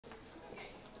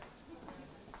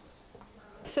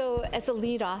So as a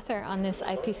lead author on this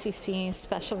IPCC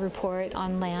special report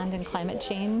on land and climate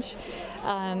change,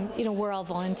 we're all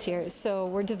volunteers. So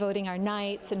we're devoting our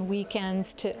nights and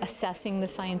weekends to assessing the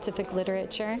scientific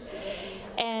literature.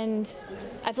 And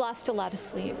I've lost a lot of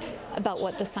sleep about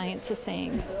what the science is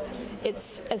saying.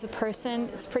 As a person,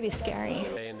 it's pretty scary.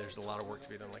 And there's a lot of work to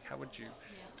be done. Like, how would you?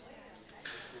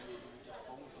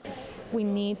 We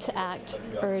need to act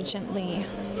urgently.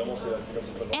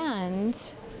 And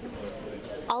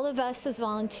all of us as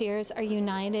volunteers are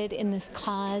united in this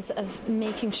cause of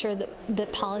making sure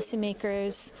that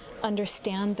policymakers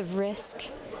understand the risk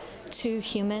to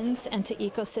humans and to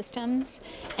ecosystems,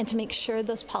 and to make sure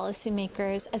those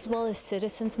policymakers, as well as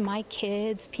citizens, my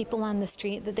kids, people on the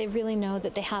street, that they really know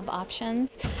that they have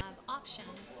options. Through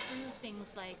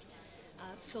things like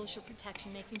social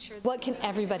protection, making sure. What can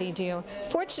everybody do?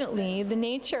 Fortunately, the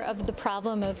nature of the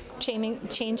problem of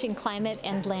changing climate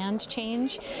and land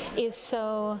change is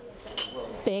so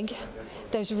big.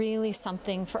 There's really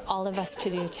something for all of us to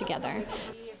do together.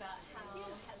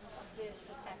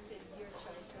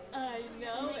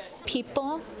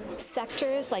 People,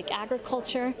 sectors like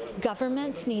agriculture,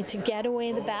 governments need to get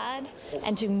away the bad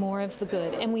and do more of the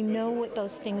good. And we know what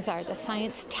those things are. The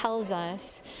science tells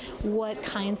us what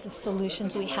kinds of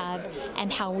solutions we have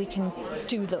and how we can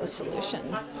do those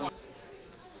solutions.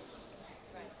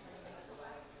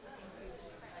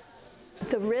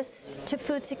 The risks to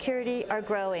food security are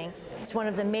growing. It's one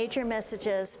of the major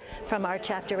messages from our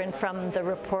chapter and from the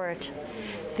report.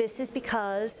 This is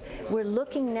because we're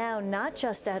looking now not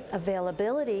just at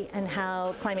availability and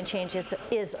how climate change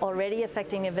is already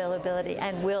affecting availability,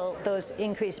 and those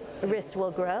increased risks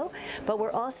will grow, but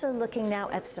we're also looking now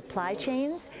at supply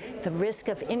chains, the risk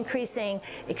of increasing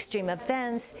extreme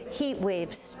events, heat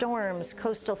waves, storms,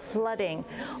 coastal flooding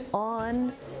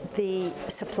on the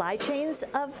supply chains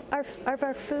of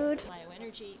our food.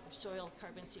 Bioenergy, soil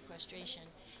carbon sequestration.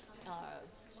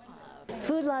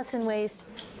 Food loss and waste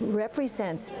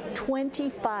represents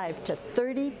 25 to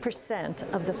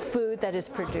 30% of the food that is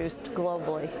produced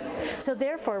globally. So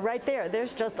therefore, right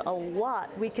there's just a lot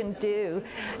we can do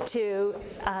to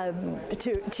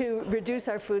reduce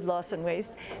our food loss and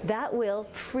waste. That will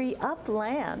free up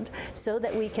land so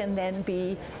that we can then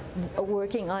be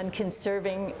working on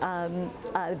conserving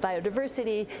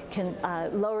biodiversity,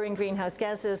 lowering greenhouse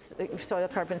gases, soil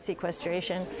carbon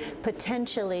sequestration,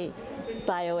 potentially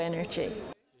bioenergy.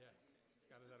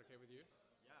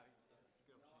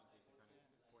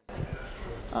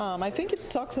 I think it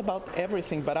talks about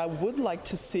everything, but I would like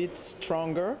to see it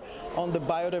stronger on the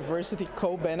biodiversity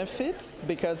co-benefits,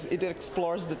 because it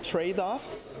explores the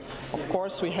trade-offs. Of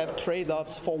course, we have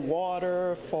trade-offs for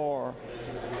water, for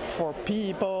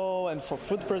people, and for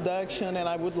food production, and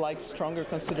I would like stronger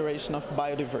consideration of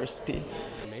biodiversity.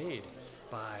 Made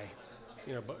by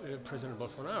President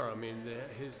Bolsonaro. I mean,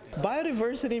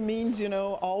 biodiversity means,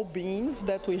 all beings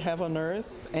that we have on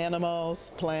Earth,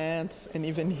 animals, plants, and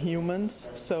even humans.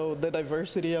 So the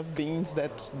diversity of beings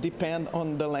that depend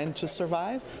on the land to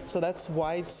survive. So that's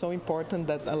why it's so important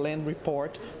that a land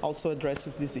report also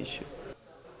addresses this issue.